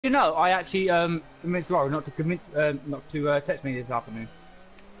You know, I actually convinced Laura not to text me this afternoon.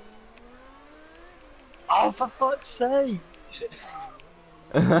 Oh, for fuck's sake!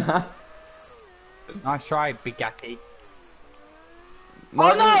 Nice try, Big Gatty.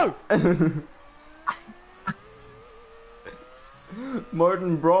 Oh Oh no! Martin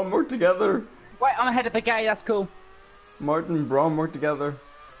and Braun work together. Wait, I'm ahead of Big Gatty. That's cool. Martin and Braun work together.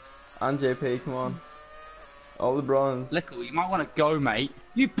 And JP, come on. All the bronze. Lickle, you might want to go, mate.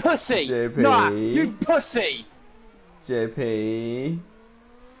 You pussy! JP. Nah, you pussy! JP.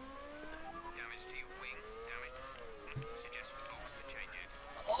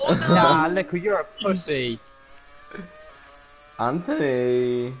 Oh, no. Nah, Lickle, you're a pussy.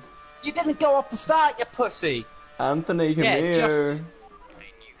 Anthony. You didn't go off the start, you pussy. Anthony, come Yeah, here. Justin.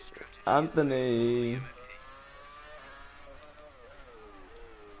 Anthony.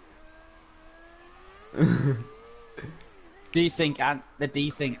 Desync and the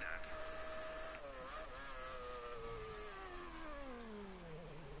desync.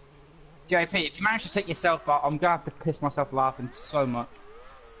 JP, if you manage to take yourself out, I'm gonna have to piss myself laughing so much.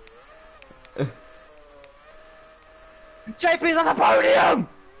 JP's on the podium!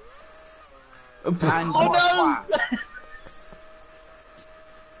 And Oh no!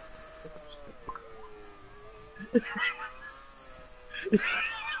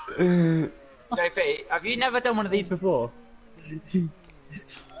 JP, have you never done one of these before?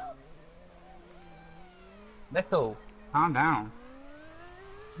 Little, calm down.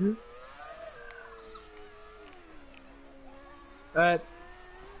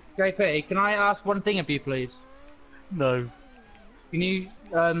 JP, can I ask one thing of you, please? No. Can you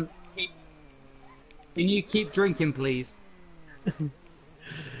keep? Can you keep drinking, please?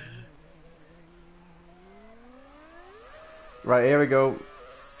 Right, here we go.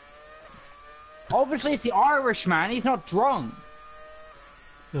 Obviously, it's the Irish man. He's not drunk.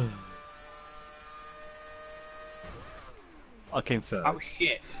 I came first. That was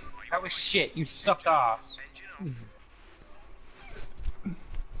shit. That was shit. You suck ass.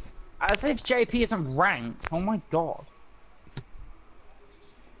 As if JP isn't ranked. Oh my god.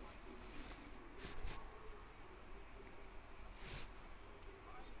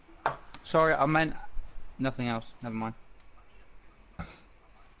 Sorry, I meant nothing else. Never mind.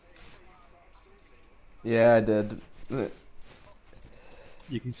 Yeah, I did.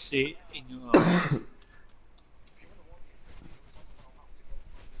 You can see it in your eye.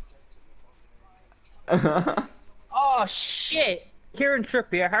 Oh shit! Kieran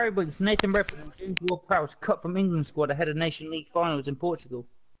Trippier, Harry Winks, Nathan Redmond, and James Ward-Prowse cut from England squad ahead of Nation League finals in Portugal.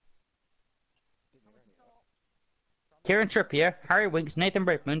 Kieran Trippier, Harry Winks, Nathan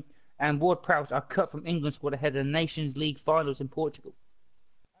Redmond, and Ward-Prowse are cut from England squad ahead of Nations League finals in Portugal.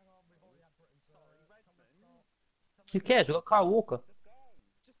 Who cares? We've got Kyle Walker.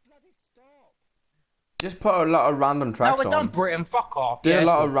 Just put a lot of random tracks No, we're on. done, Britain. Fuck off. Do Yeah, a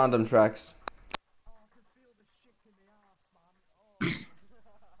lot so- of random tracks.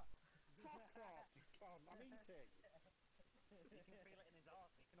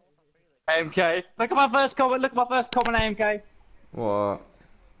 AMK. Look at my first comment. Look at my first comment, AMK. What?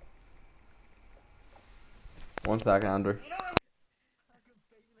 1 second, Andrew.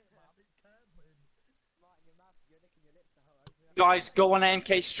 Guys, go on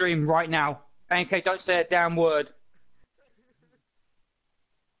AMK stream right now. AMK, don't say a damn word.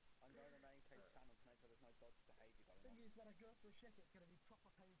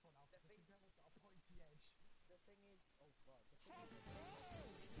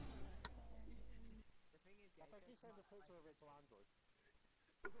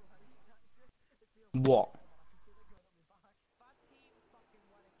 What?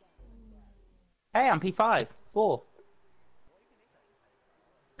 Hey, I'm P5. 4.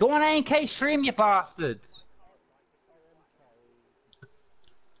 Go on AMK stream, you bastard.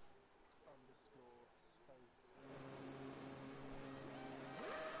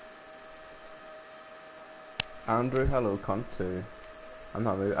 Andrew, hello, cunt too. I'm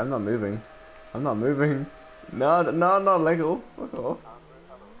not moving. I'm not moving. I'm not moving. No, no, not Lego. Fuck off.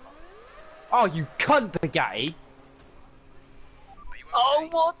 Oh, you cunt, Bugatti. Oh,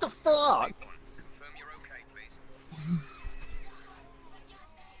 what the fuck?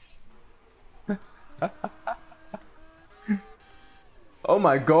 Oh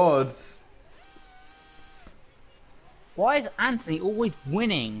my god. Why is Anthony always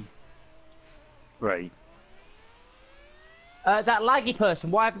winning? Great. That laggy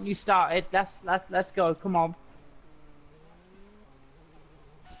person, why haven't you started? Let's go, come on.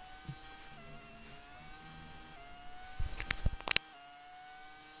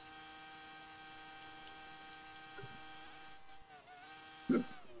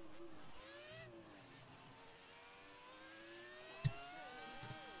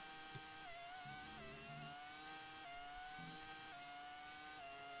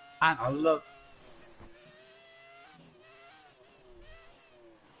 And I love.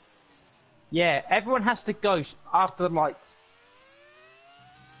 Yeah, everyone has to go after the lights.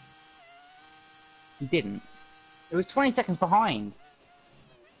 You didn't. It was 20 seconds behind.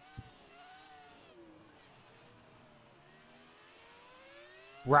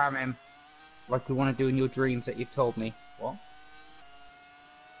 Ram him. Like you want to do in your dreams that you've told me. What?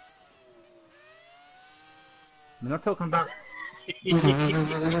 We're not talking about... You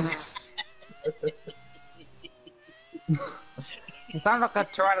sound like a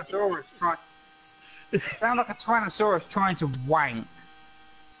Tyrannosaurus trying... You sound like a Tyrannosaurus trying to wank.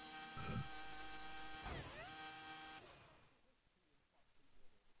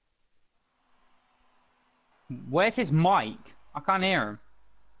 Where's his mic? I can't hear him.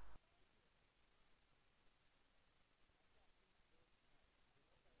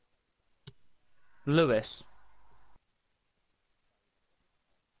 Lewis.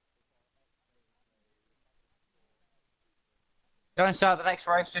 Don't start the next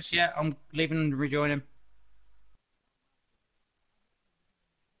race just yet. I'm leaving and rejoin him.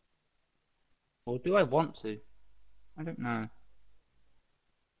 Or do I want to? I don't know.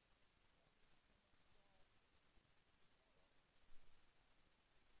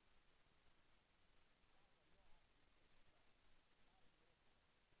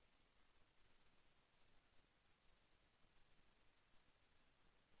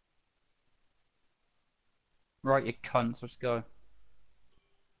 Right, you cunts, let's go.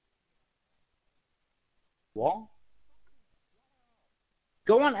 What?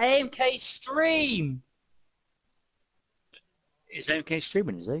 Go on AMK stream! Is MK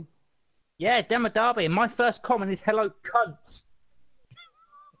streaming, is he? Yeah, Demo Derby, and my first comment is hello cunts.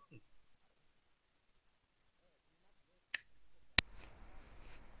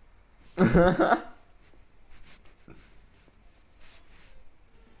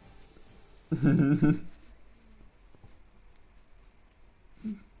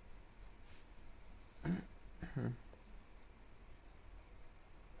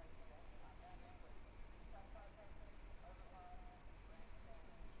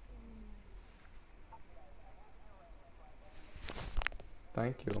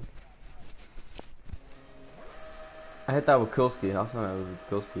 Thank you. I hit that with Kulski. That's not with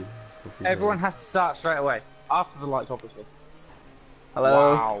Kulski. Everyone has to start straight away. After the lights, obviously.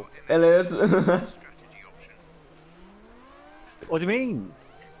 Hello. Wow. Elias. What do you mean?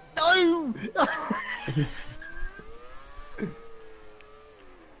 No!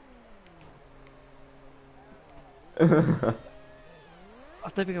 I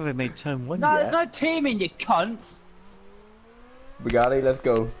don't think I've ever made turn one No, yet. there's no teaming, you cunts. Bugatti, let's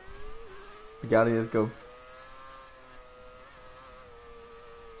go. Bugatti, let's go.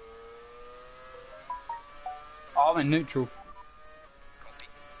 Oh, I'm in neutral.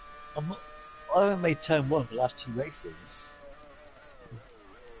 I haven't made turn one for the last 2 races.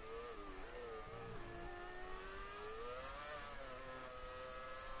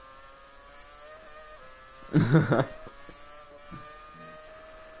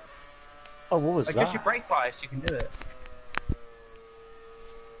 Oh, what was I that? guess you brake bias, you can do it.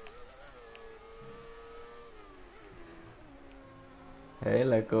 Hey,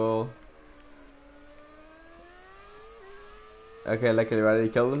 let go. Okay, like, you ready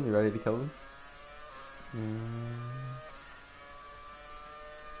to kill them? You ready to kill them?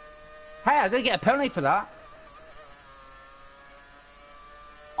 Hey, I didn't get a penalty for that.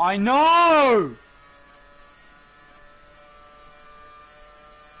 I know!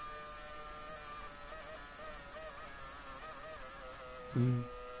 We're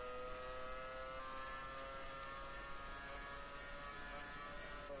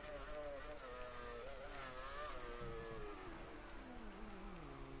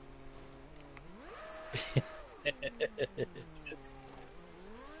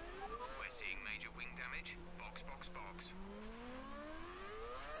seeing major wing damage. Box, box, box.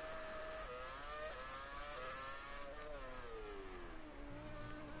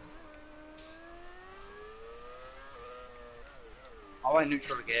 I went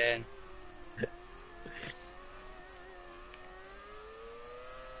neutral again.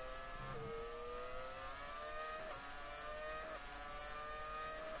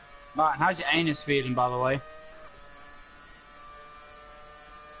 Right, how's your anus feeling, by the way?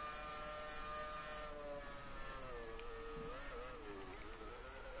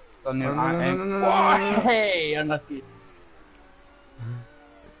 Don't know. No. Hey, unlucky.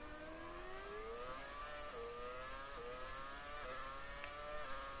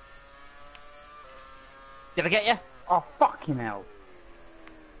 Did I get you? Oh, fucking hell.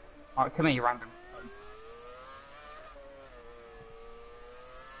 Alright, come here, you random.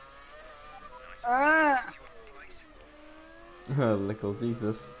 Ah. Lickle,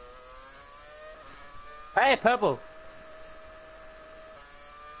 Jesus. Hey, purple.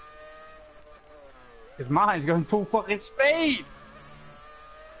 Because mine's going full fucking speed.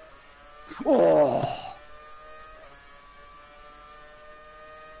 Oh.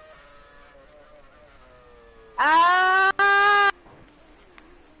 Ah!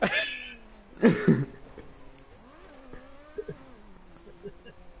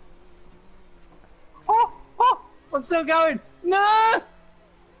 Oh, oh, I'm still going. No!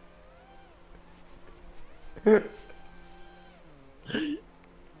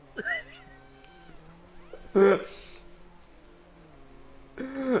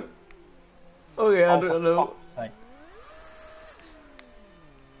 Okay, I Oh, don't for know. fuck's sake.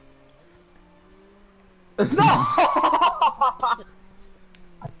 No!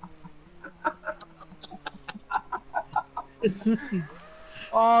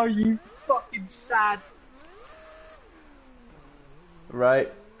 Oh, you fucking sad.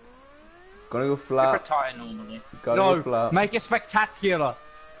 Right. Gonna go If flat. retire normally. Gotta go No, flat. make it spectacular.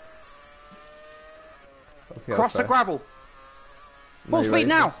 Okay, Cross the I'll try. gravel. No, Full you speed ready?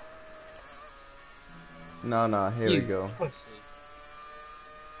 now. No, here You we go. pussy.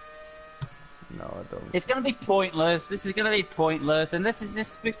 No, I don't. It's gonna be pointless. This is gonna be pointless, and this is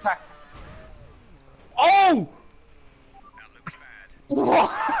just spectacular. Oh! That looks bad.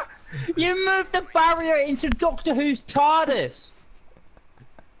 What? You moved the barrier into Doctor Who's TARDIS.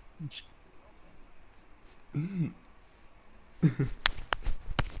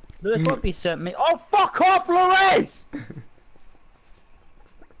 Lewis won't be sent me. Oh, fuck off, Lewis!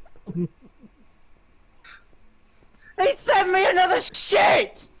 He sent me another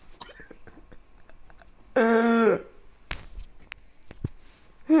shit!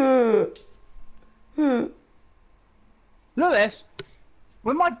 Lewis,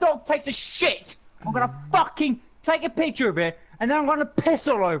 when my dog takes a shit, I'm gonna fucking take a picture of it, and then I'm gonna piss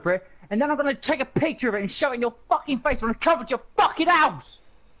all over it, and then I'm gonna take a picture of it and shove it in your fucking face. I'm gonna cover your fucking house!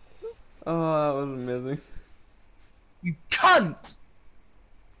 Oh, that was amazing. You cunt!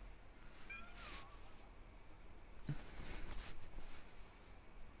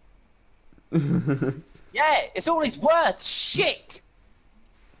 Yeah, it's all it's worth. Shit!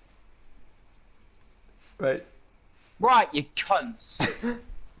 Right. Right, you cunts.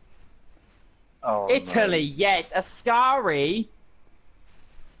 Oh, Italy, no. yes. Ascari.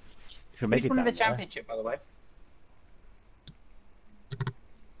 If you make Who's it winning the down there. championship, by the way?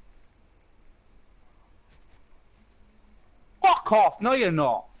 Fuck off! No, you're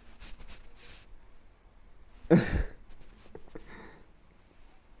not.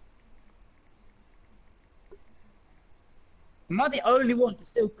 Am I the only one to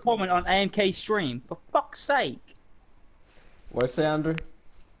still comment on AMK stream? For fuck's sake. What'd you say, Andrew?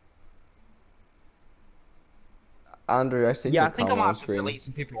 Andrew, I seen Yeah, I your think I comment might on have to stream. delete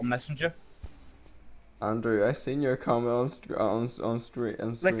some people on Messenger. Andrew, I seen your comment on stream.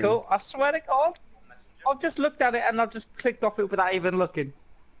 Lickle, I swear to God, I've just looked at it and I've just clicked off it without even looking.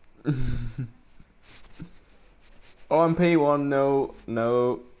 Oh, I'm P1.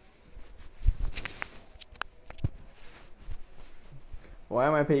 No. Why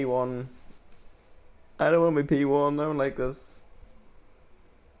am I P1? I don't want to be P1. I don't like this.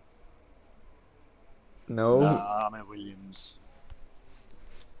 No. Nah, I'm in Williams.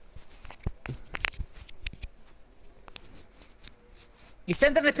 He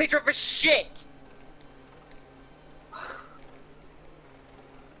sent in a picture of a shit!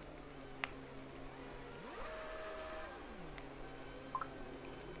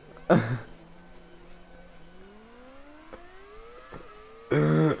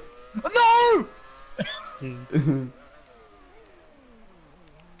 No!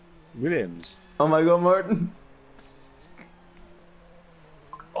 Williams. Oh my God, Martin.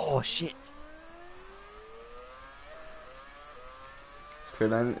 Oh shit.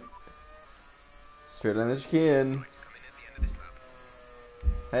 Straight line as you can. Right, come in at the end of this lap.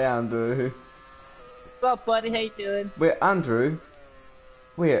 Hey, Andrew. What's up, buddy? How you doing? Wait, Andrew.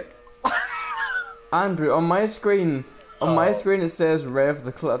 Wait. Andrew, on my screen. On my Oh. screen it says rev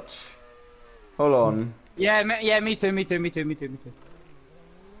the clutch. Hold on. Yeah, me too.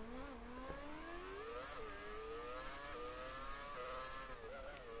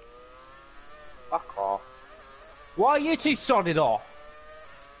 Fuck off. Why are you two sodded off?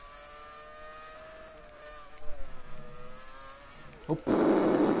 Oh.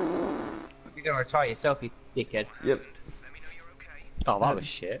 You're gonna retire yourself, you dickhead. Yep. Let me know you're okay. Oh, that was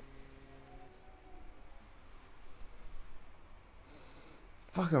shit.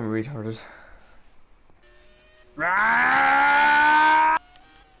 Fucking retarded.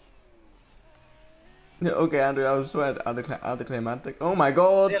 Okay, Andrew, I was right. Anticlimactic. Oh my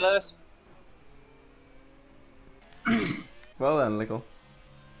god! See you, Lewis. Well then, Lickle.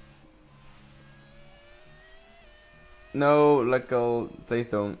 No, Lickle, please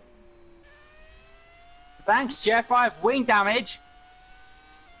don't. Thanks, Jeff. I have wing damage.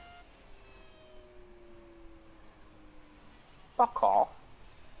 Fuck off.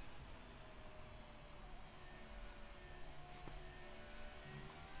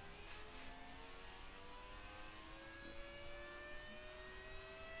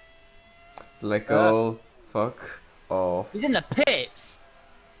 Lickle, fuck off. He's in the pits.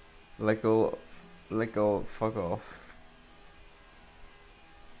 Lickle, fuck off.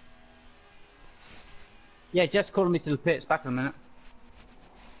 Yeah, Jeff's calling me to the pits. Back in a minute.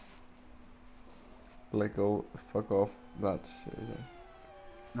 Lickle, fuck off. That shit.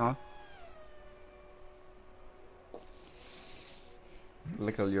 No.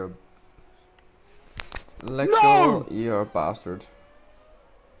 Lickle, Lickle, you're a bastard.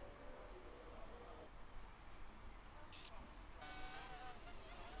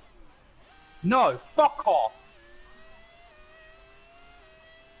 No, fuck off.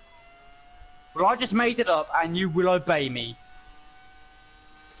 Well, I just made it up and you will obey me.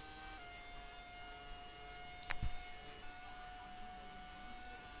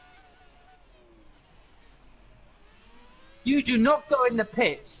 You do not go in the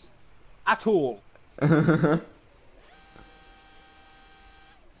pits at all.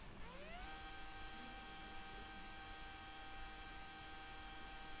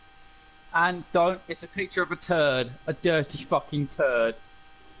 And don't, it's a picture of a turd. A dirty fucking turd.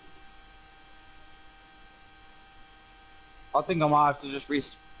 I think I might have to just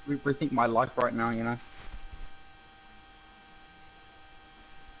rethink my life right now, you know?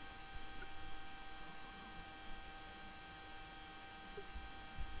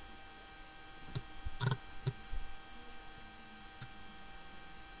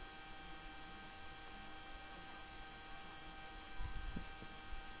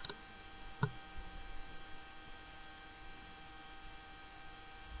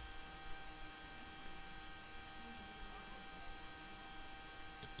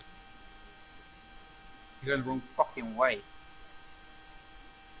 You're going the wrong fucking way.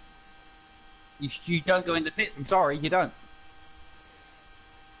 You don't go in the pits. I'm sorry, you don't.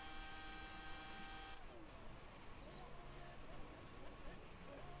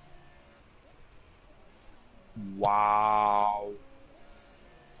 Wow.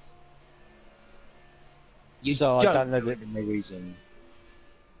 You so don't. I don't know the reason.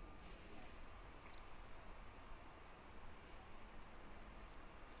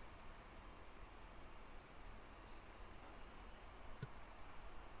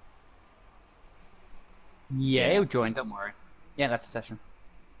 Yeah, he'll join, don't worry. Yeah, left the session.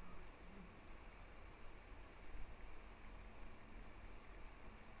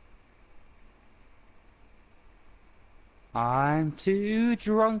 I'm too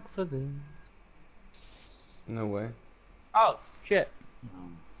drunk for this. No way. Oh, shit.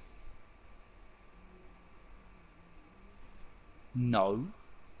 No.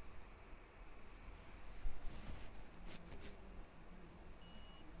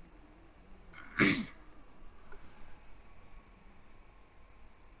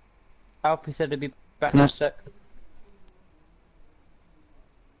 Alfie said he'd be back in a sec.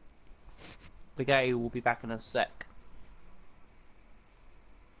 The guy will be back in a sec.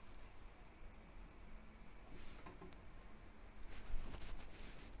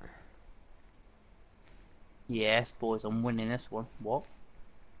 Yes, boys, I'm winning this one. What?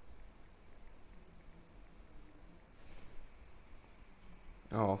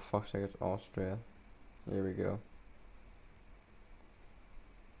 Oh, fuck's sake, it's Austria. Here we go.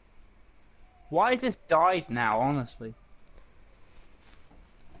 Why is this died now, honestly?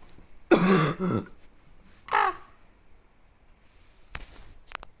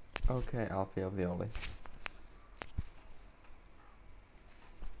 Okay, Alfie Alveoli.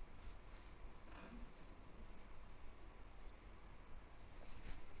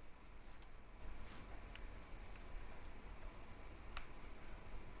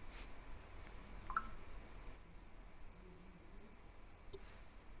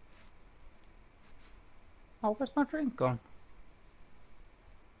 Oh, where's my drink gone?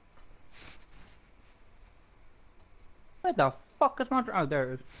 Where the fuck is my drink? Oh,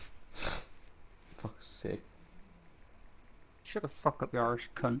 there it is. Fuck's sake. Shut the fuck up, you Irish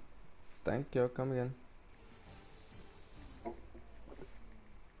cunt. Thank you, come again.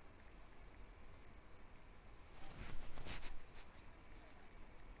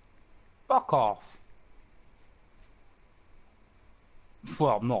 Fuck off.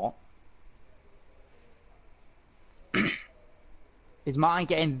 Well, I'm not. Is mine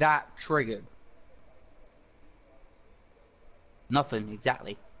getting that triggered? Nothing,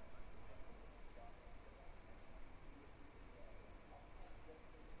 exactly.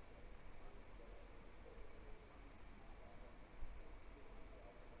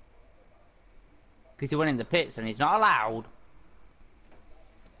 Because he went in the pits and he's not allowed.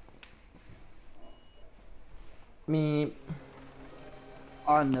 Me.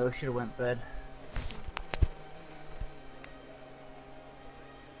 Oh no, should have went bed.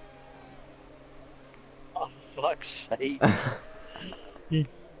 Oh, for fuck's sake. No,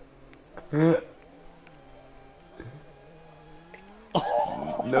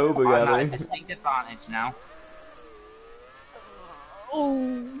 I'm at a Bugatti. distinct advantage now.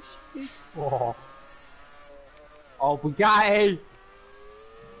 Oh, shit. Oh, oh Bugatti! We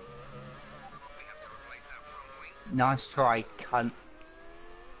have to replace that front wing. Nice try, cunt.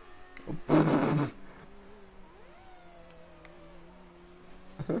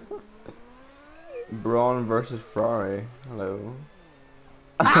 Braun versus Ferrari. Hello.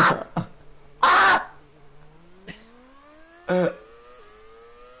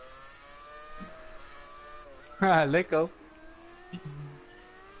 Let go.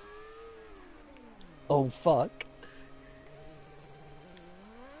 Oh, fuck.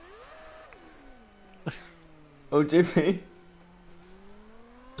 Oh, JP.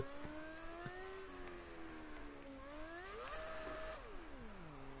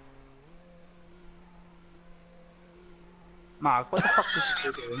 Mark, what the fuck is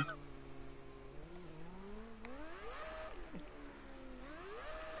you doing?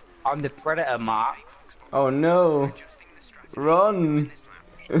 I'm the predator, Mark. Oh no. Adjusting the strategy Run.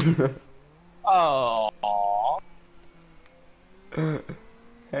 this lap. Oh. Hey,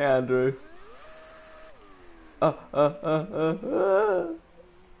 Andrew. Oh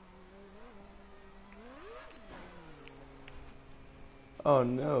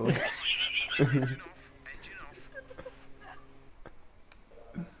no. Engine off. Engine off.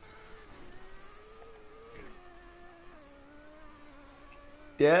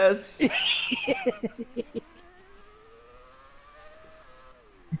 Yes.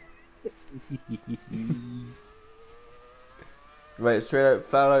 Wait, straight out,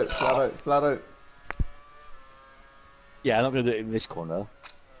 flat out, flat out, flat out. Yeah, I'm not gonna do it in this corner.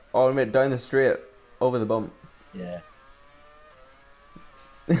 Oh, mate, down the straight, over the bump. Yeah.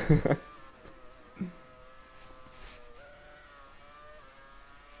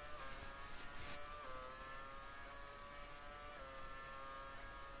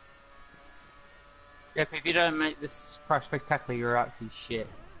 Yep, if you don't make this crash spectacular, you're actually shit.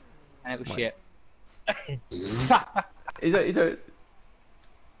 And it was shit. He's out, he's out.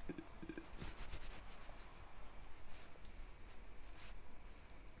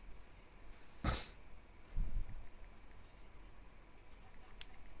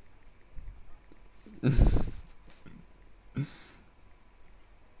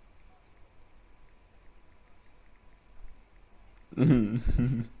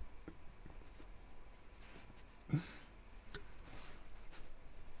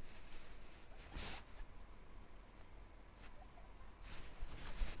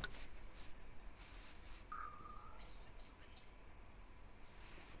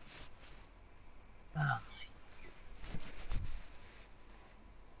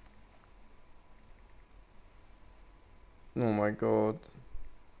 Oh my god.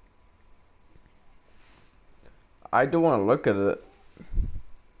 I don't want to look at it.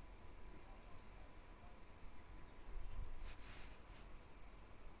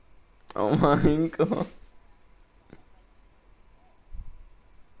 Oh my god.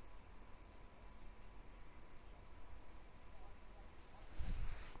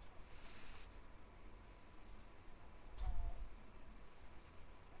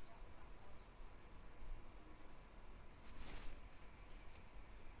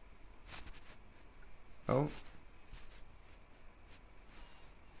 Oh.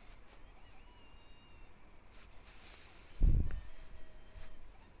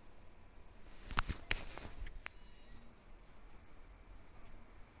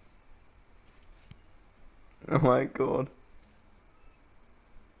 Oh my god.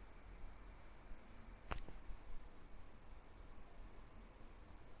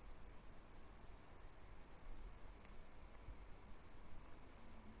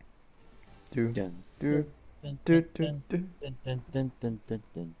 Do Dun, do dun, do dun, do dun, do. dun, dun, dun, dun,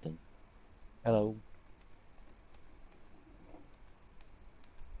 dun, dun. Hello.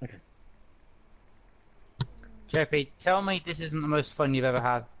 Okay. JP, tell me this isn't the most fun you've ever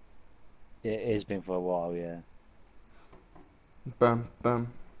had. It has been for a while, yeah. Bum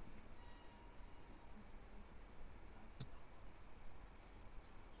bum.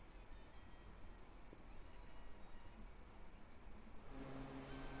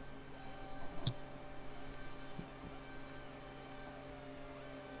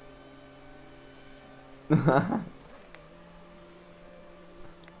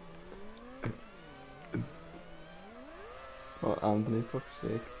 Oh, Anthony, fuck's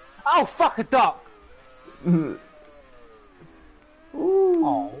sake. Oh, fuck a duck! Ooh.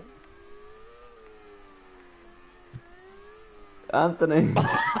 Oh. Anthony.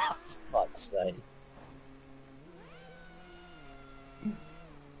 Fuck's sake.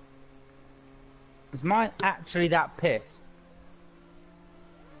 Is mine actually that pissed?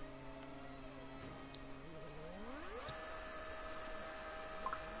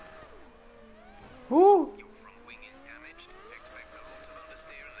 Ooh. Your front wing is damaged. Expect a lot of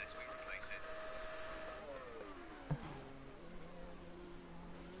understeer unless we replace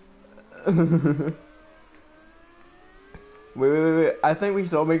it. Wait. I think we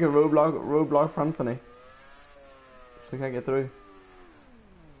should all make a roadblock for Anthony. So we can't get through.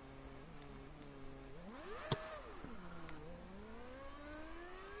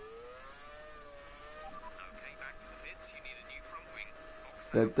 Okay, back to the pits. You need a new front wing. Box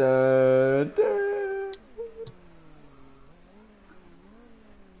Da, that. da, da.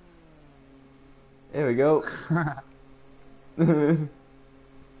 There we go.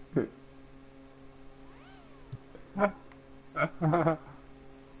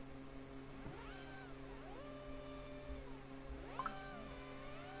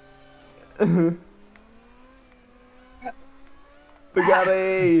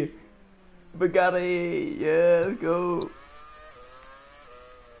 Bugatti! Bugatti! Yeah, let's go!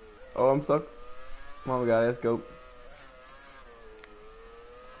 Oh, I'm stuck. Come on, Bugatti, let's go.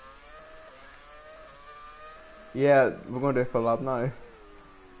 Yeah, we're gonna do a full lap now. Okay,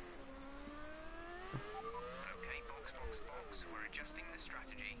 box. We're adjusting the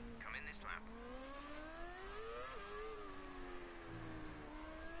strategy. Come in this lap.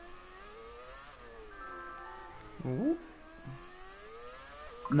 Ooh.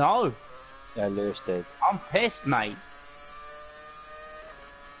 No, Yeah, Lewis did. I'm pissed, mate.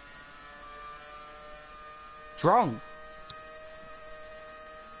 Drunk.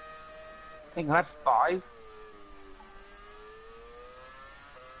 I think I had 5.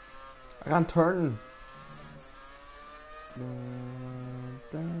 I can't turn.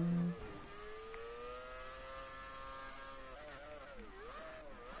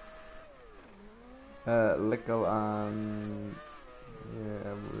 Lickle and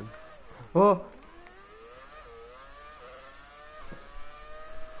yeah, Wood. Oh!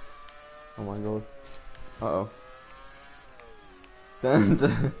 Oh my god. Uh oh.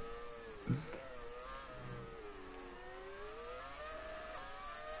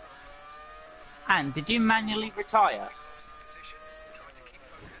 And did you manually retire? Lost position. Try to keep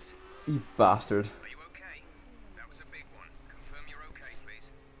focus. You bastard. Are you okay? That was a big one. Confirm you're okay, please.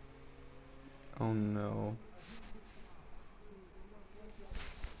 Oh no.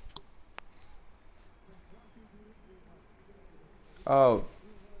 Oh.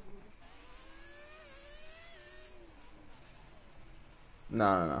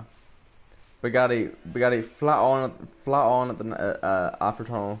 No. Bugatti, flat on at the after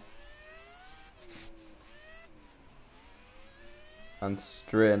tunnel, and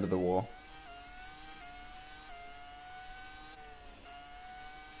straight into the wall.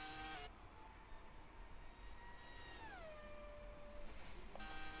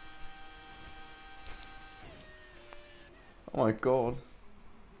 Oh my god.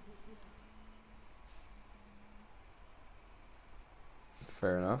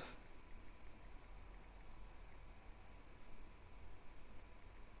 Fair enough.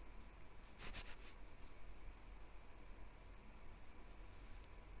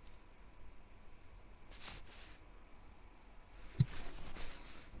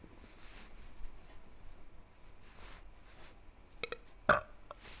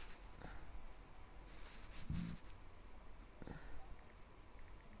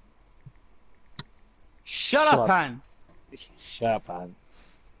 Shut Shut up, up. Ann. Shut up, man.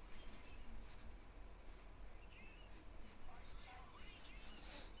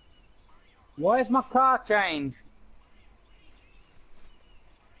 Why is my car changed?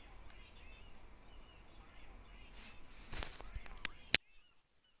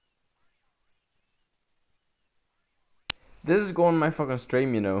 This is going on my fucking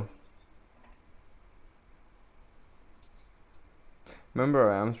stream, you know.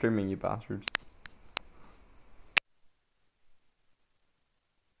 Remember, I am streaming, you bastards.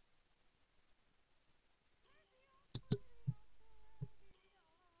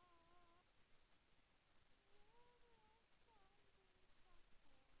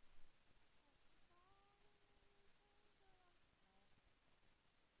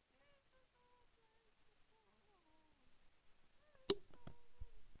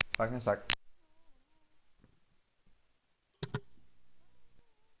 Back in a sec.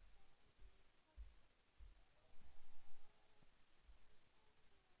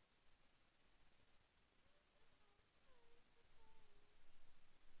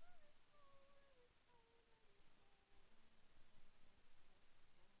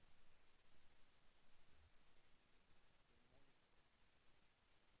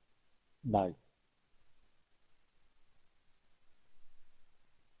 No.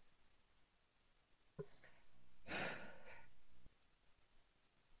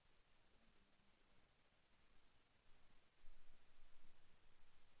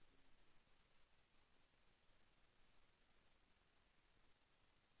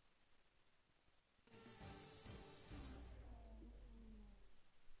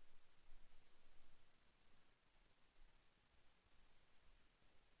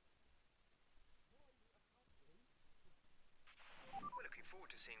 We're looking forward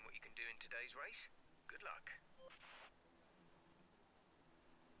to seeing what you can do in today's race. Good luck.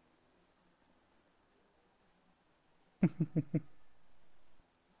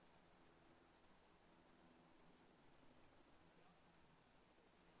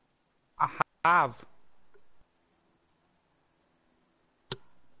 I have.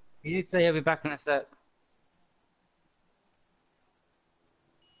 He did say he'll be back in a sec.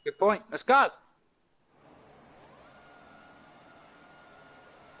 Good point. Let's go.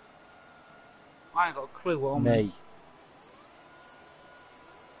 I ain't got a clue what I'm Me.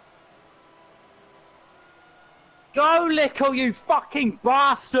 Go, Lickle, you fucking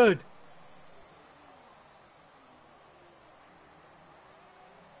bastard!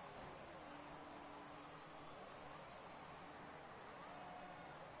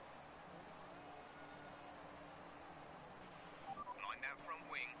 Mind that front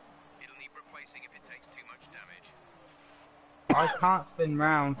wing. It'll need replacing if it takes too much damage. I can't spin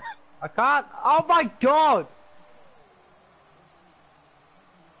round. I can't. Oh my god!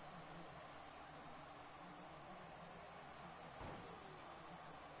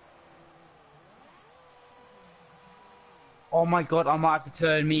 Oh my god, I might have to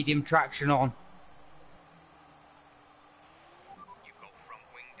turn medium traction on. You've got front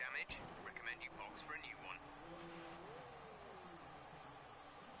wing damage. Recommend you box for a new one.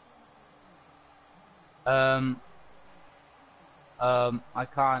 I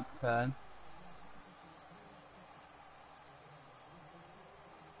can't turn.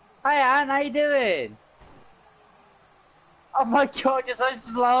 Hey Anne, how you doing? Oh my god, you're so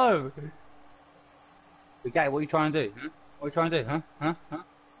slow! Okay, what are you trying to do? Huh? What are you trying to do? Huh?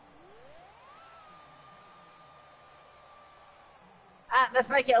 Ah, let's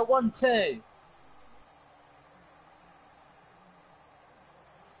make it a 1-2.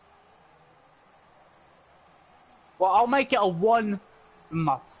 Well, I'll make it a 1 for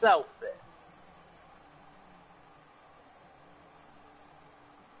myself then.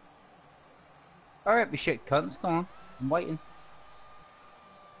 Hurry up, you shit cunts. Come on. I'm waiting.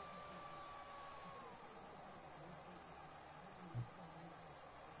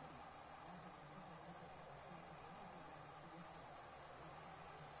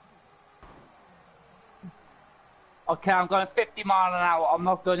 Okay, I'm going 50 miles an hour. I'm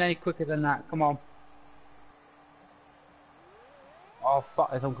not going any quicker than that. Come on. Oh,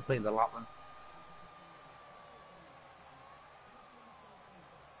 fuck this. I'm completing the lap then.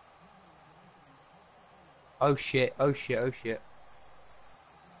 Oh shit, oh shit, oh shit.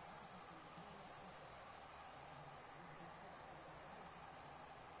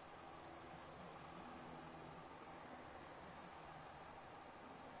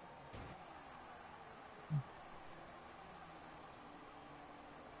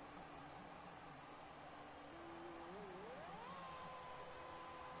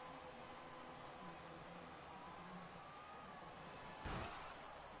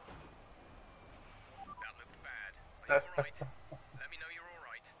 That looked bad. Are you alright? Let me know you're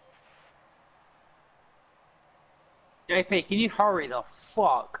alright. JP, can you hurry the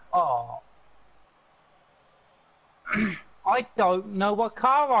fuck up? I don't know what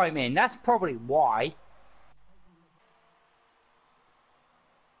car I'm in. That's probably why.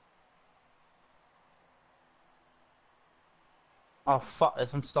 Oh fuck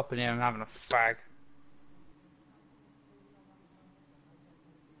this, I'm stopping here and having a fag.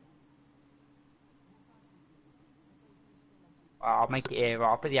 I'll make it here,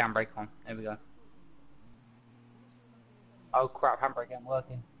 I'll put the handbrake on. There we go. Oh crap, handbrake ain't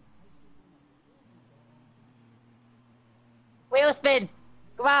working. Wheel spin!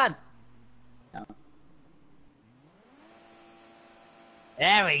 Come on! No.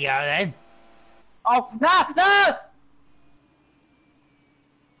 There we go then. Oh, no! No!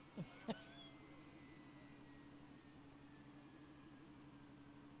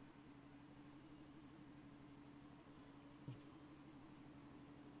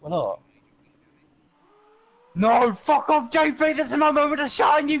 Why not? No, fuck off, JP! This is my moment to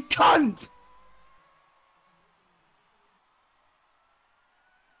shine, you cunt!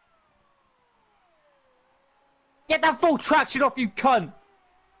 Get that full traction off, you cunt!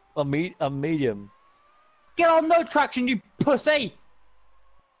 A medium. Get on no traction, you pussy!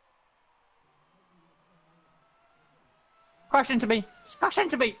 Crash into me! Just crash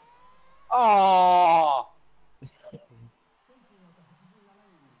into me! Oh!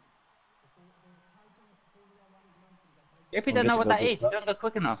 If you don't know what that is, you don't go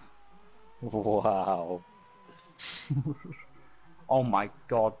quick enough. Wow. Oh my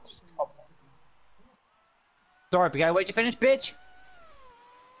god. Stop. Sorry, Brigade, where'd you finish, bitch?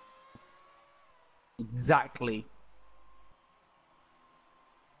 Exactly.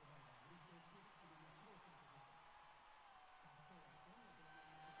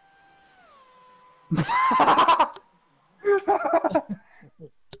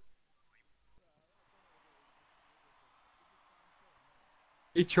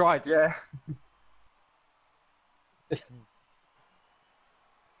 He tried, yeah.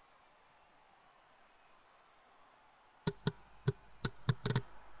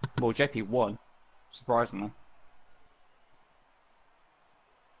 Well, JP won, surprisingly.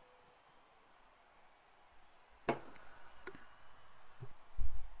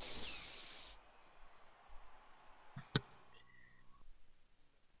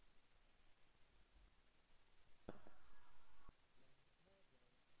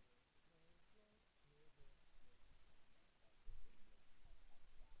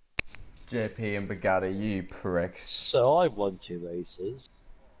 JP and Bugatti, you pricks. So I won 2 races.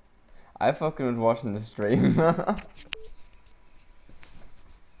 I fucking was watching the stream.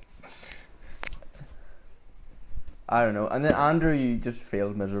 I don't know. And then Andrew, you just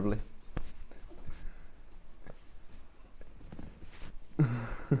failed miserably.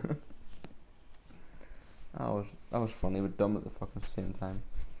 that was funny, but dumb at the fucking same time.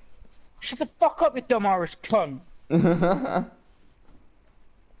 Shut the fuck up, you dumb Irish cunt!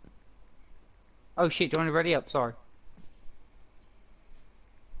 Oh shit, do you want to ready up? Sorry.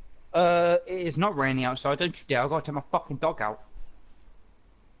 It is not raining outside, don't you dare, I've got to take my fucking dog out.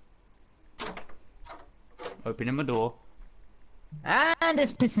 Opening my door. And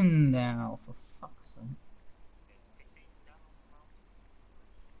it's pissing now, for fuck's sake.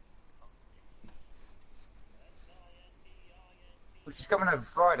 Well, she's coming over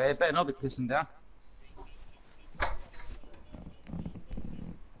Friday, it better not be pissing down.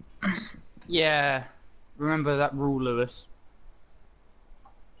 Yeah, remember that rule, Lewis.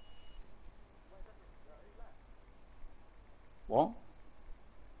 What?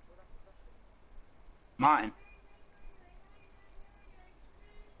 Mine.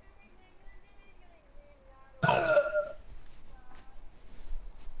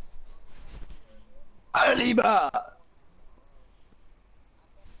 Arriba!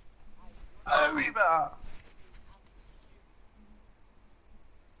 Arriba!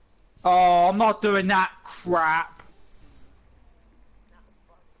 Oh, I'm not doing that crap.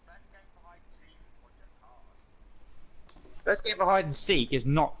 Best game for hide and seek is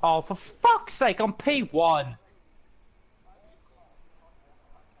not. Oh, for fuck's sake, I'm P1.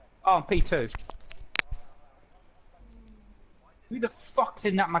 Oh, I'm P2. Who the fuck's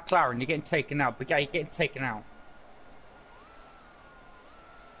in that McLaren? You're getting taken out. But yeah, you're getting taken out.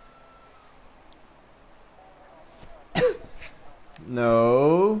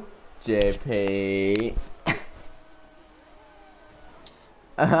 No, JP.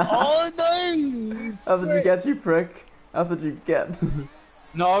 Oh no! How did you get, you prick? How did you get?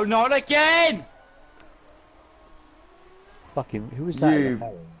 No, not again! Fucking, who was that? You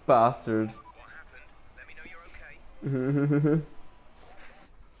bastard. What happened? Let me know you're okay.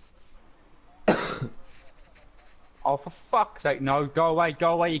 Oh, for fuck's sake, no, go away,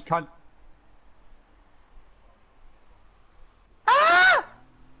 you cunt. Ah!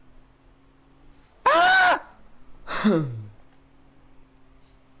 Ah!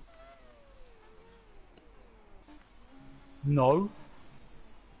 No.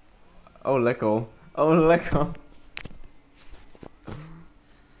 Oh, Lickle. Oh, Lickle.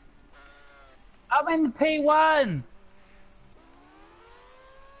 I'm in the P1!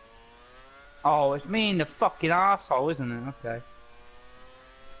 Oh, it's me and the fucking arsehole, isn't it? Okay.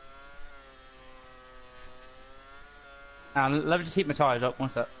 Now, let me just heat my tyres up,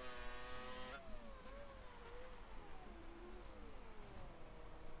 one sec.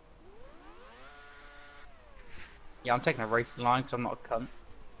 Yeah, I'm taking a racing line because I'm not a cunt.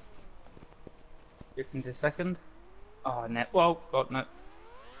 Give me a second. Oh, no. Whoa, oh, no.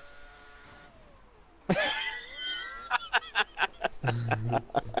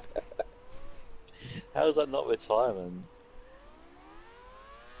 How is that not retirement?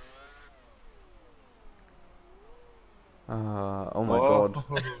 Oh my god.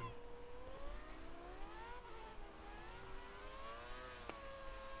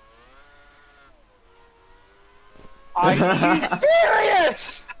 Are you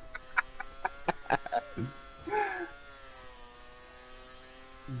serious?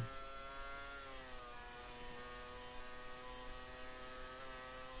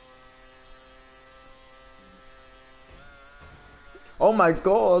 Oh my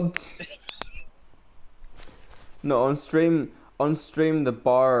god! No, on stream the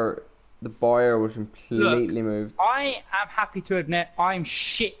bar was completely moved. I am happy to admit I'm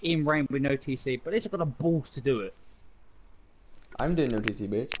shit in rain with no TC, but at least I've got the balls to do it. I'm doing no TC,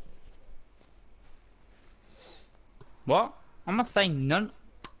 bitch. What? I'm not saying none.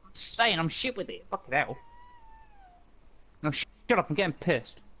 I'm just saying I'm shit with it. Fucking hell. No, shut up. I'm getting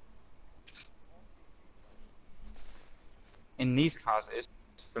pissed. In these cars, it's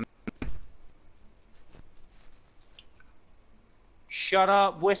for me. Shut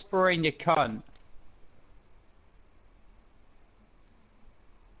up, whispering, you cunt.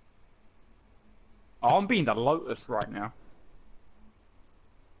 Oh, I'm being the Lotus right now.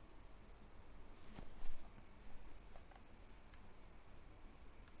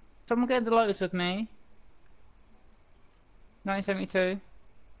 Someone get the Lotus with me. 1972.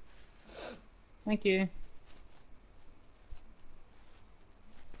 Thank you.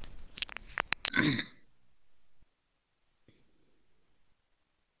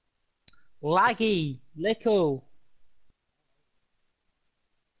 Laggy, Lickle.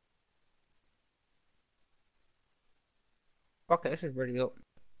 Okay, this is really up.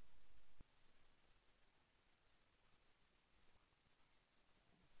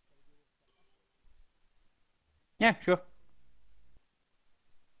 Yeah, sure.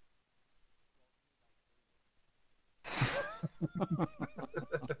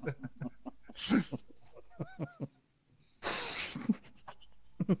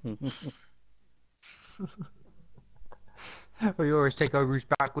 Well, you always take Ogres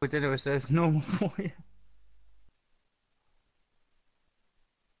backwards anyway, so it's normal for you.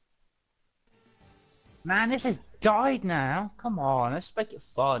 Man, this has died now. Come on, let's make it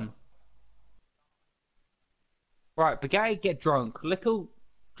fun. Right, Bagay, get drunk. Lickle,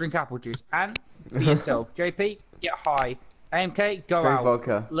 drink apple juice. And be yourself. JP, get high. AMK, go Drink out.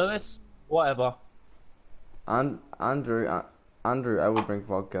 vodka. Lewis, whatever. And Andrew, I would drink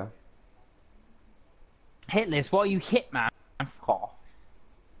vodka. Hitless, what are you, Hitman? Fuck off.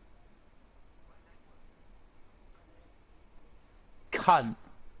 Cunt.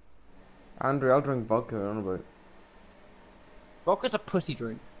 Andrew, I'll drink vodka. I don't know about. Vodka's a pussy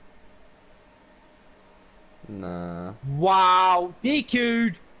drink. Nah. Wow,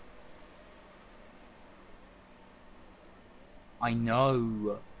 DQ'd. I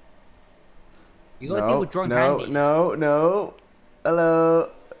know. You gotta deal with drunk Andy. No. Hello.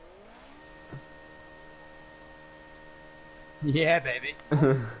 Yeah, baby.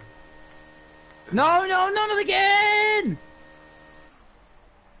 No, not again!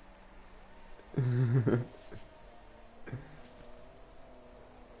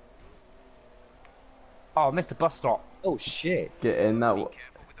 Oh, I missed the bus stop. Oh shit. Get in that. Be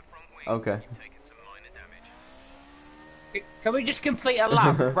careful with the front wing. Okay. You've taken some minor damage. Can we just complete a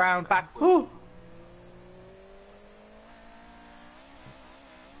lap round backwards?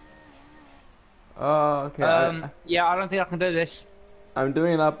 Oh, okay. Yeah, I don't think I can do this. I'm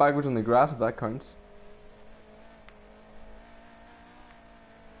doing that backwards on the grass if that counts.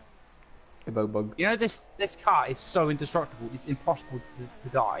 A bug. You know, this car is so indestructible, it's impossible to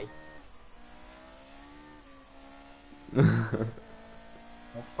die.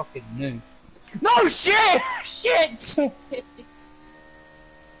 That's fucking new. No, shit! Shit!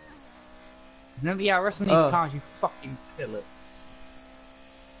 No, yeah, rest on these cars, you fucking kill it.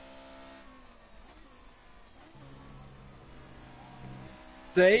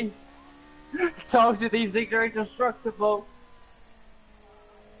 See? Told you these things are indestructible.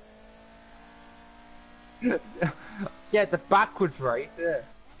 Yeah, the backwards right there.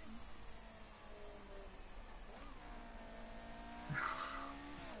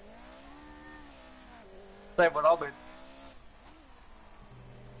 Same what I'm in.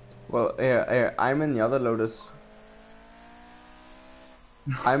 Well, here, I'm in the other Lotus.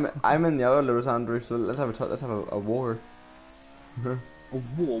 I'm in the other Lotus, Andrew. So let's have a war. A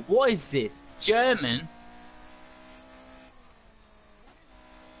war? What is this? German?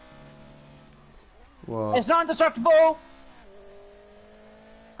 Whoa. It's not indestructible!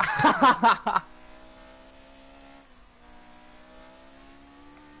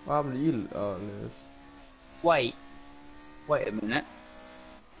 What happened to you, Lewis? Wait a minute.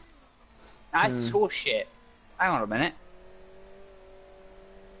 That's horse shit. Hang on a minute.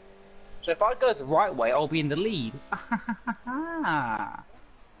 So if I go the right way, I'll be in the lead.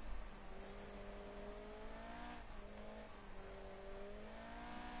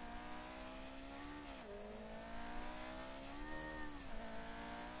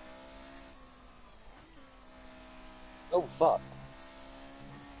 fuck?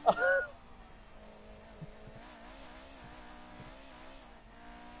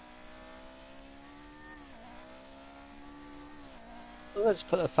 Well, let's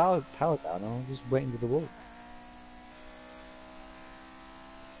put the power down and I'll just wait into the wall.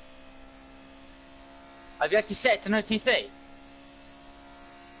 Have you actually set it to no TC?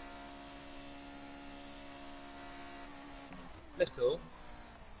 That's cool.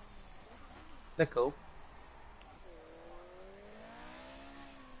 They're cool.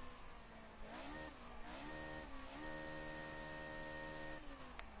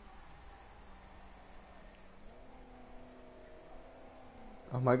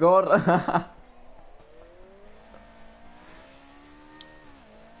 Oh my god.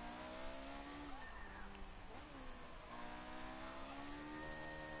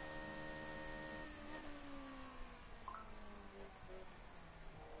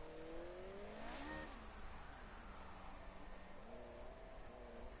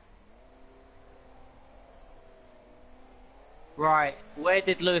 Right, where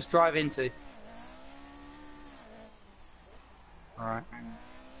did Lewis drive into? Alright.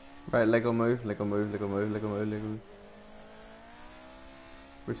 Right, Lego move, Lego move, Lego move, Lego move, Lego move.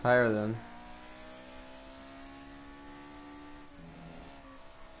 Retire then.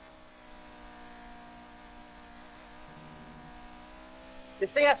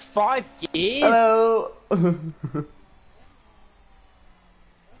 This thing has 5 gears? Hello!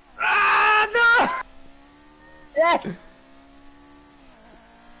 Ah, no! Yes!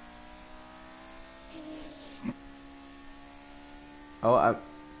 Oh,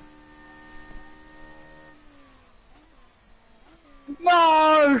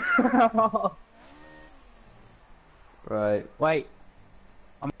 No! right. Wait.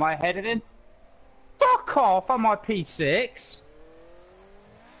 Am I headed in? Fuck off, I'm my P6.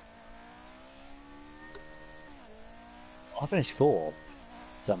 I finished 4th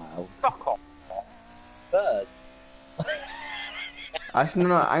somehow. Fuck off. 3rd. Actually,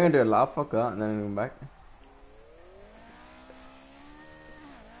 no, I'm gonna do a lap, fuck that, and then I'm going back.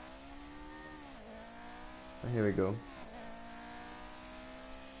 Here we go.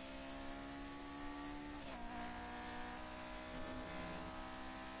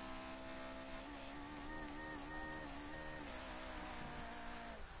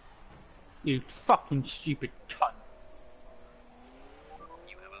 You fucking stupid cunt.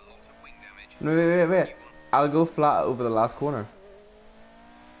 You have a lot of wing damage. No, wait. I'll go flat over the last corner.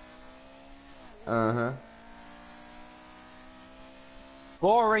 Uh-huh.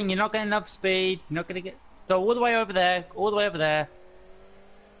 Boring, you're not getting enough speed, you're not gonna get... Go all the way over there, all the way over there.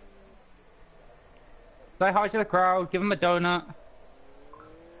 Say hi to the crowd, give them a donut.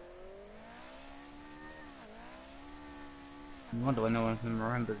 No wonder why no one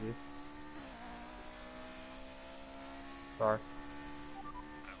remembers you. Sorry.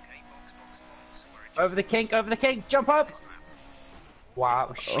 Okay, box. Over the kink, jump up!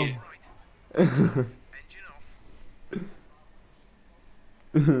 Wow, shit. Right. Engine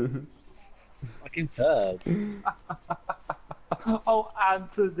off. Fucking 3rd. Oh,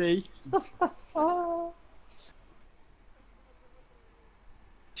 Anthony.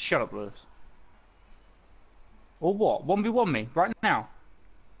 Shut up, Lewis. Or what? 1v1 me, right now.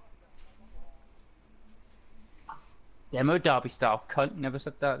 Demo derby style, cunt. Never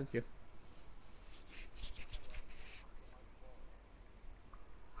said that, did you?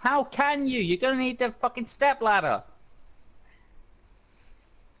 How can you? You're gonna need the fucking step ladder.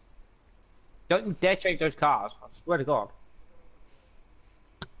 Don't you dare change those cars. I swear to God.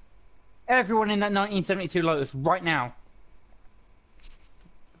 Everyone in that 1972 Lotus right now.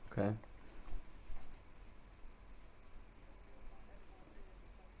 Okay.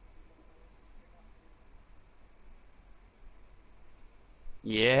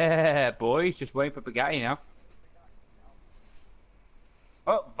 Yeah, boys. Just waiting for Bugatti now.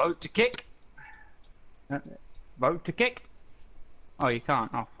 Oh, vote to kick. Vote to kick. Oh, you can't.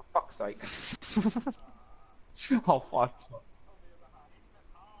 Oh, for fuck's sake. Oh, fuck.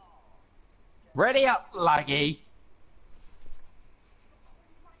 Ready up, laggy.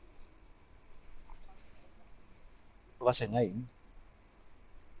 Well, that's her name.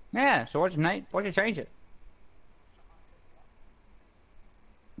 Yeah, so why'd you change it?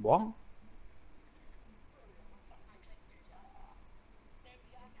 What?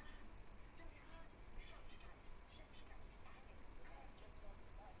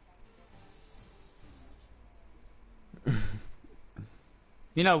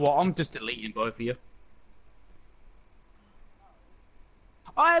 You know what? I'm just deleting both of you.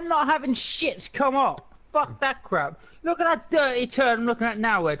 I am not having shits come up. Fuck that crap. Look at that dirty turn I'm looking at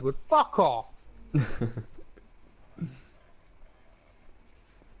now, Edward. Fuck off.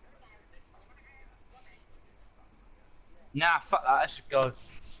 Nah, fuck that. Let's just go.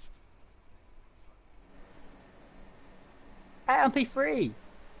 Hey, MP3.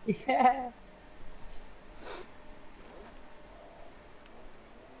 Yeah.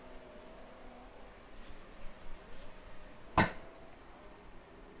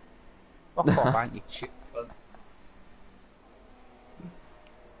 Fuck off, ain't you shit cunt.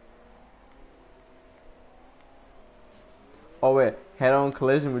 Oh wait, head-on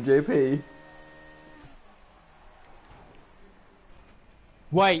collision with JP.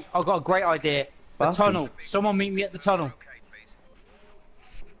 Wait, I've got a great idea. The Bastard. tunnel. Someone meet me at the tunnel. Okay,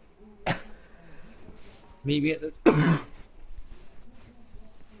 please. Meet me at the...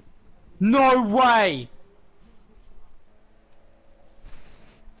 No way!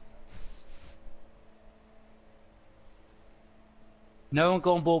 No one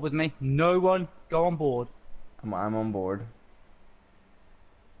go on board with me. No one go on board. I'm on board.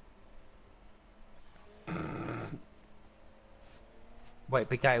 Wait,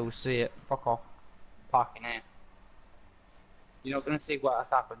 big guy will see it. Fuck off. Parking here. You're not gonna see what's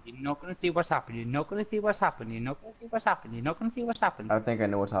happened. You're not gonna see what's happened. You're not gonna see what's happened. You're not gonna see what's happened. You're not gonna see what's happened. I think I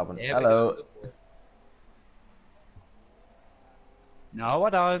know what's happened. There we Hello. go. No, I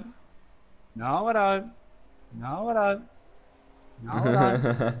don't. No, I don't. No, I don't. No, I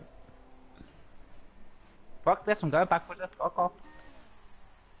don't. Fuck this, I'm going backwards. Fuck off.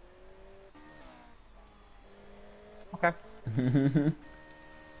 Okay.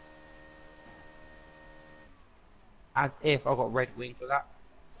 As if I got red wing for that.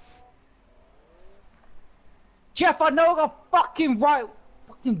 Jeff, I know I got fucking right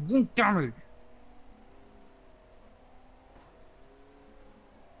fucking wing damage.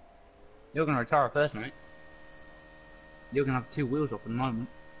 You're gonna retire first, mate. You're gonna have 2 wheels off at the moment.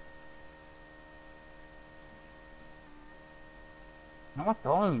 No, I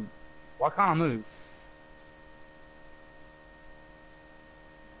don't. Why can't I move?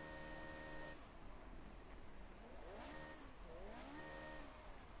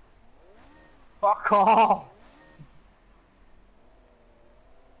 Fuck off!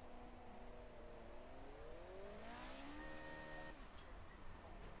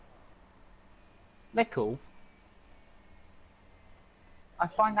 They're cool. I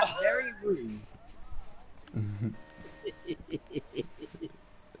find that very rude.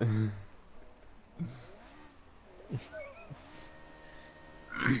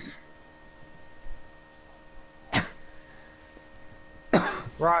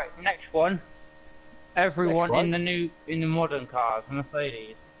 Right, next one. Everyone in the modern cars,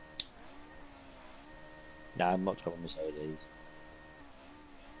 Mercedes. Nah, I'm not going Mercedes.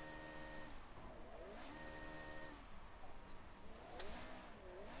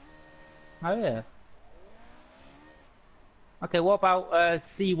 Oh yeah. Okay, what about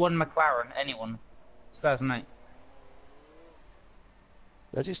C1 McLaren? Anyone? 2008.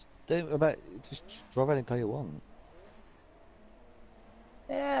 They just drive any car you want.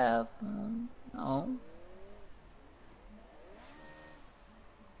 Yeah. No.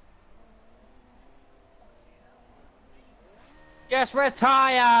 Just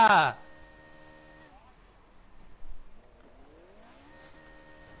retire.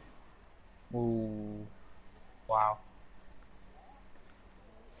 Ooh. Wow.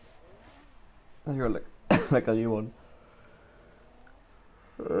 You're like a new one.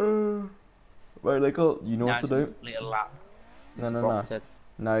 Right, like, you know what to do? Little lap. No.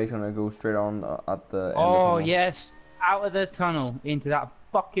 Now he's gonna go straight on at the end Oh of the tunnel. yes, out of the tunnel into that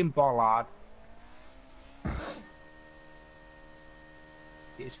fucking bollard. Get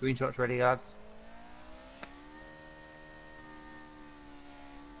your screenshots ready, lads.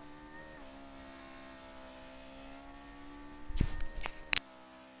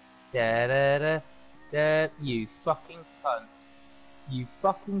 Da da da da. You fucking cunt. You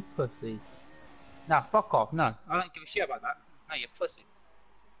fucking pussy. Nah, fuck off. No, I don't give a shit about that. No, you pussy.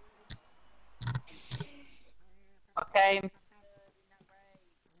 Okay.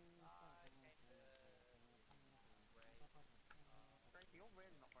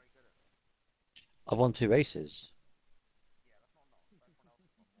 I've won 2 races.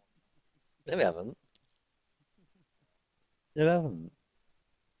 No, we haven't. No, we haven't.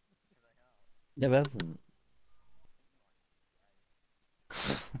 No, we haven't.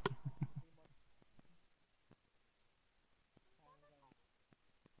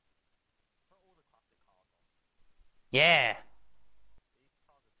 Yeah.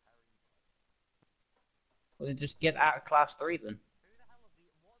 Well, then just get out of class 3 then.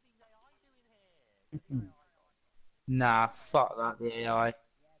 Nah, fuck that, the AI.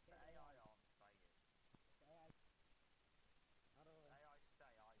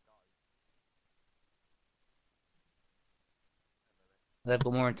 They've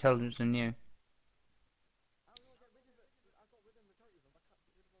got more intelligence than you.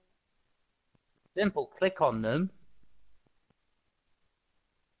 Simple, click on them.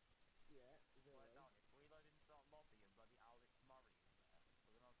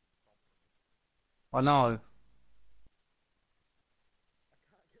 I know.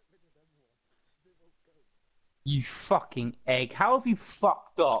 You fucking egg. How have you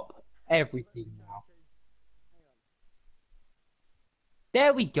fucked up everything now?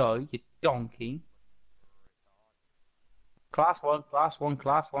 There we go, you donkey. Class 1, class 1,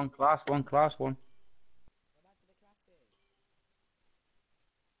 class 1, class 1, class 1.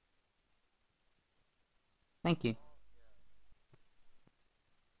 Thank you.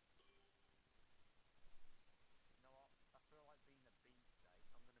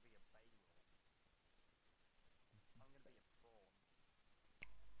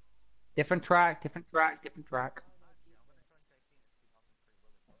 Different track, different track, different track.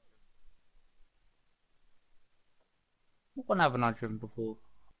 What one haven't I driven before?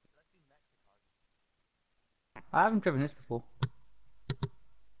 I haven't driven this before.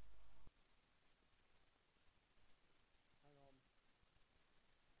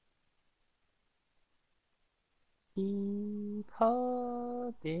 Keep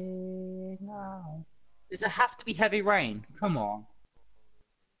holding on. Does it have to be heavy rain? Come on.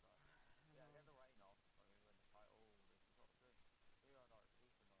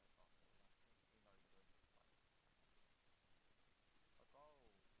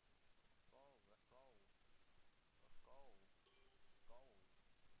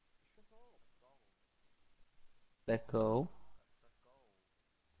 Let go.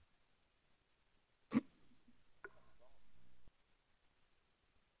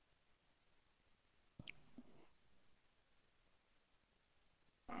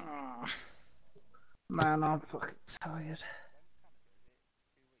 Man, I'm fucking tired.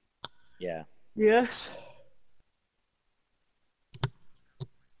 Yeah. Yes.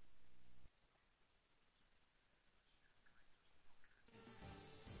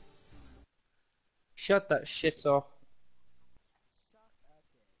 Shut that shit off.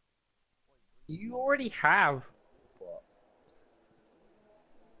 You already have. What?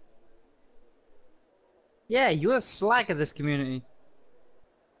 Yeah, you're a slag of this community.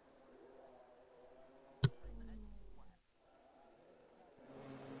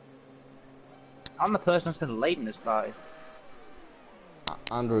 I'm the person that's been late in this party.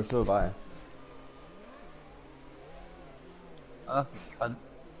 Andrew, so have I. Oh, cunt.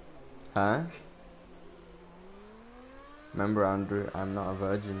 Huh? Remember, Andrew, I'm not a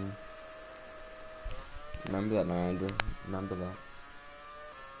virgin. Remember that now, Andrew. Remember that.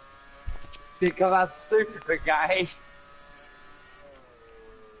 Because that's super guy.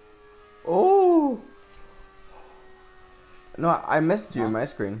 Oh! No, I missed you in my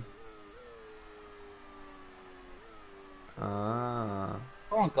screen. Ah.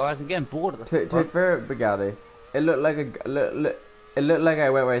 Come on, guys, I'm getting bored of To this. be fair, Bugatti, it looked like it looked like I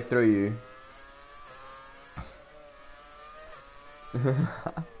went right through you.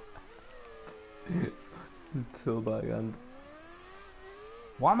 Tool bag and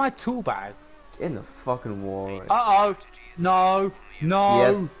Why am I tool bag? get in the fucking wall. Right? Uh oh. No. No.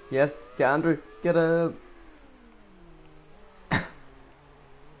 Yes, yes. Get Andrew. Get up.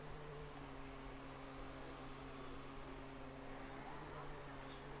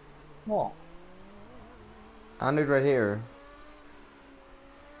 What? Andrew's right here.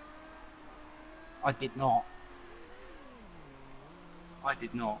 I did not. I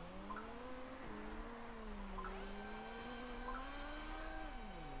did not.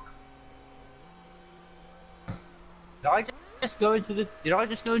 Did I just go into the? Did I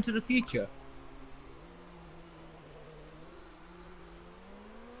just go into the future?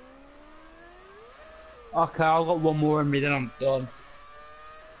 Okay, I've got one more in me, then I'm done.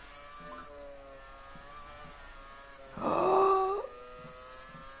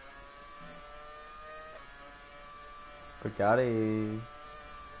 Bugatti.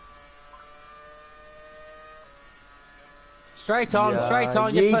 Straight on, Yeah, straight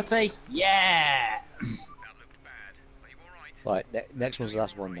on, you yeet. pussy. Yeah. That looked bad. Are you alright? Right, next one's the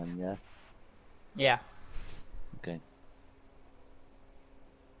last one then, yeah? Yeah. Okay.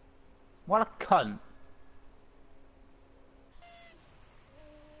 What a cunt.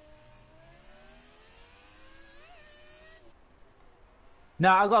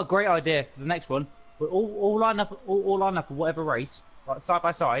 No, I've got a great idea for the next one. We'll all line up, all line up at whatever race, like side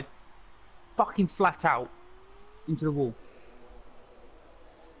by side, fucking flat out into the wall.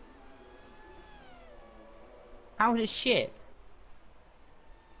 How is it shit?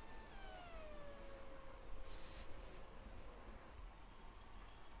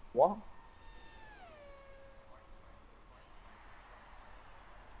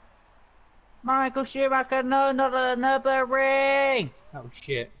 Michael Schumacher, no, not another ring! Oh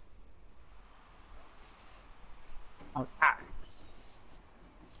shit. Oh, axe.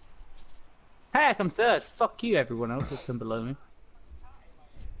 Heck, I'm third. Fuck you, everyone else who's come below me.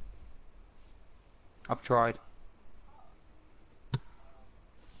 I've tried.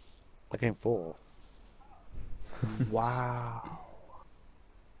 I came fourth. Wow.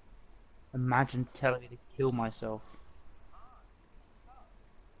 Imagine telling me to kill myself.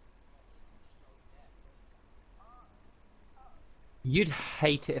 You'd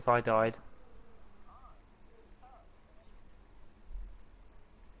hate it if I died.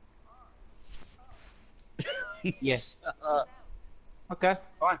 Yes. Okay,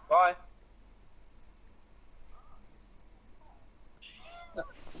 fine, bye.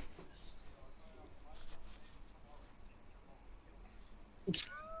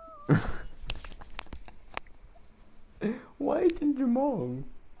 Why Ginger Mong?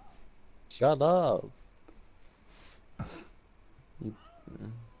 Shut up.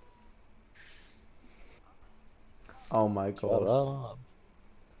 Oh my Shut god. up.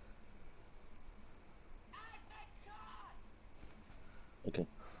 Okay.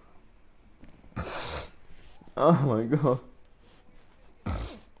 Oh my god.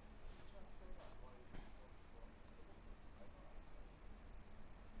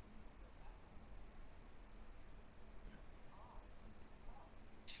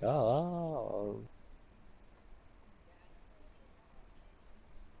 Shut up.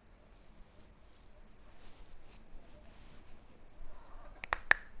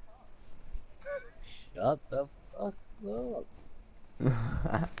 Shut the fuck up.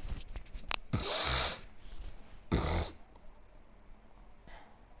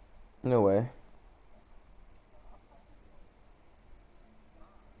 No way.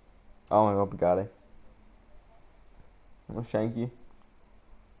 Oh my god, Bugatti. I'm gonna shank you.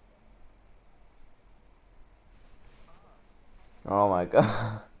 Oh my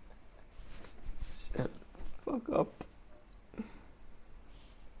god. Shut the fuck up.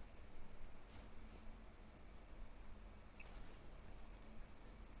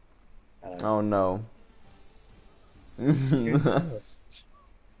 Oh no. Goodness.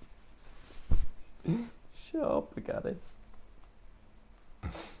 Shut up, Bugatti.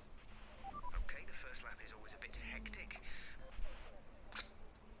 Okay, the first lap is always a bit hectic.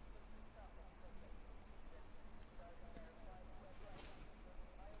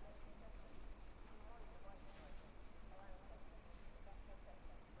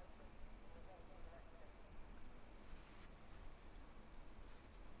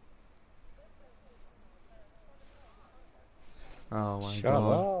 Oh my Shut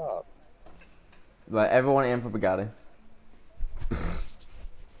god. up. Right, everyone in for Bugatti.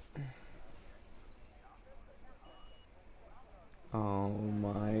 Oh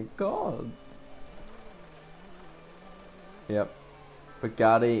my god. Yep.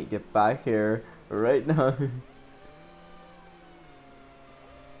 Bugatti, get back here right now.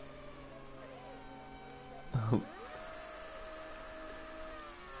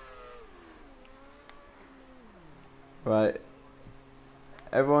 Right.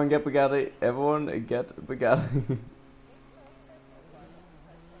 Everyone get Bugatti. Everyone get Bugatti. Be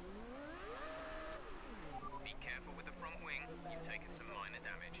careful with the front wing. You've taken some minor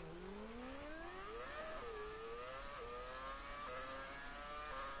damage.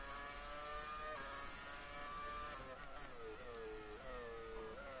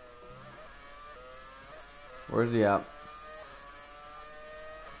 Where's he at?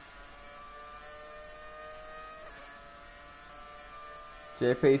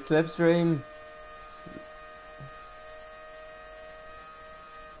 JP Slipstream.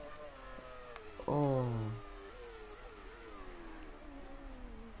 Oh.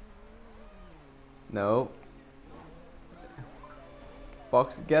 No.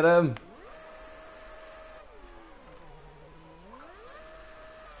 Fox, get him.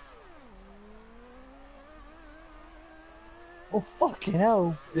 Oh fucking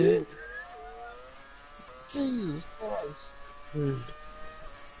hell. Jesus Christ.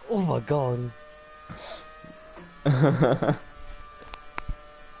 Oh my god.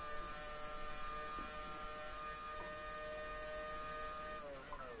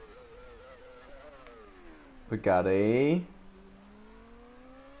 Bugatti.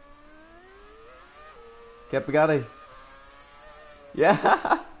 Get Bugatti.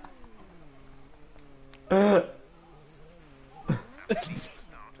 Yeah. Start.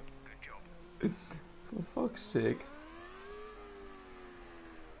 Good job. For fuck's sake.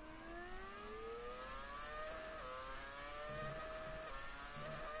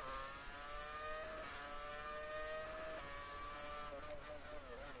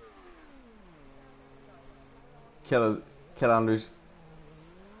 Kill Anders.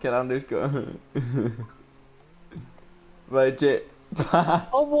 Kill Anders, go. Right, Jay.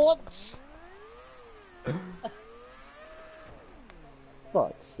 Oh, what?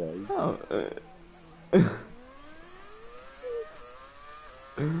 Fuck's sake. Oh,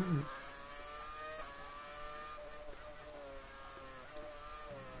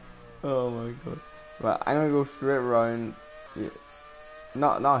 oh my god. Right, I'm gonna go straight around. Yeah.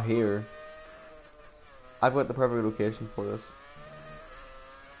 Not here. I've got the perfect location for this.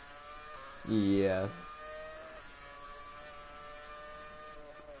 Yes.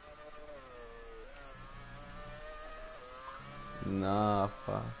 Nah,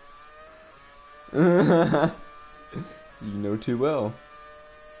 fuck. You know too well.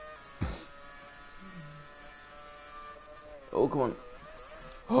 Oh, come on.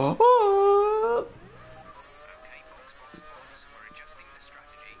 Oh! Okay, box. We're adjusting the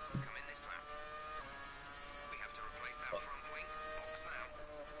strategy. Come in this lap. We have to replace that front wing. Box now.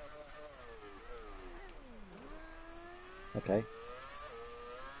 Okay.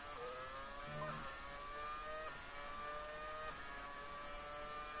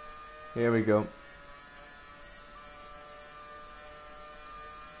 Here we go.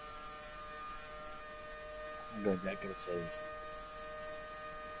 I'm going to get a cup of tea.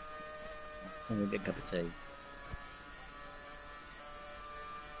 I'm going to get a cup of tea.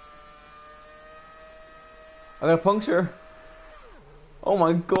 I got a puncture. Oh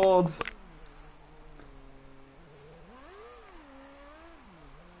my god.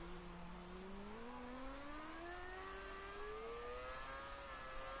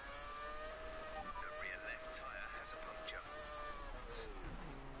 The rear left tyre has a puncture.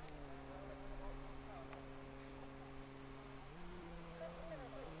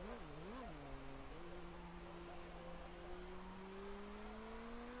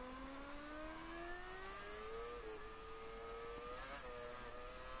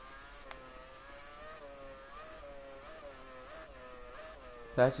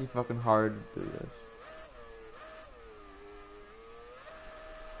 It's actually fucking hard to do this.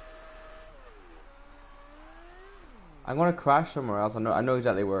 I'm gonna crash somewhere else. I know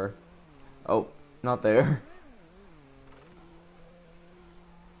exactly where. Oh, not there.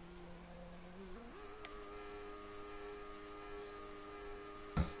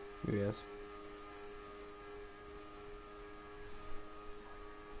 Yes.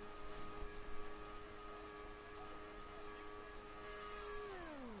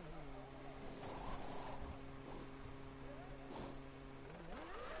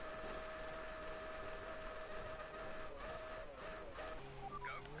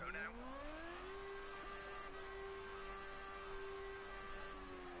 Go now.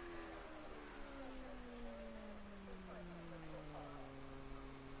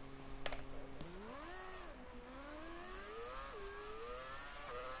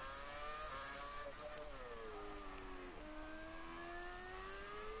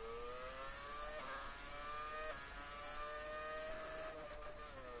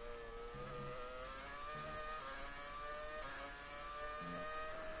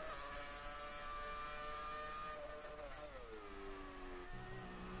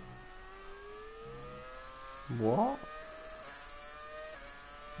 What?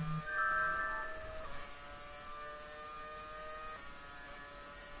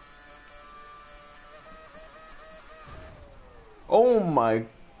 Oh my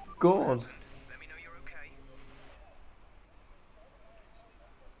god.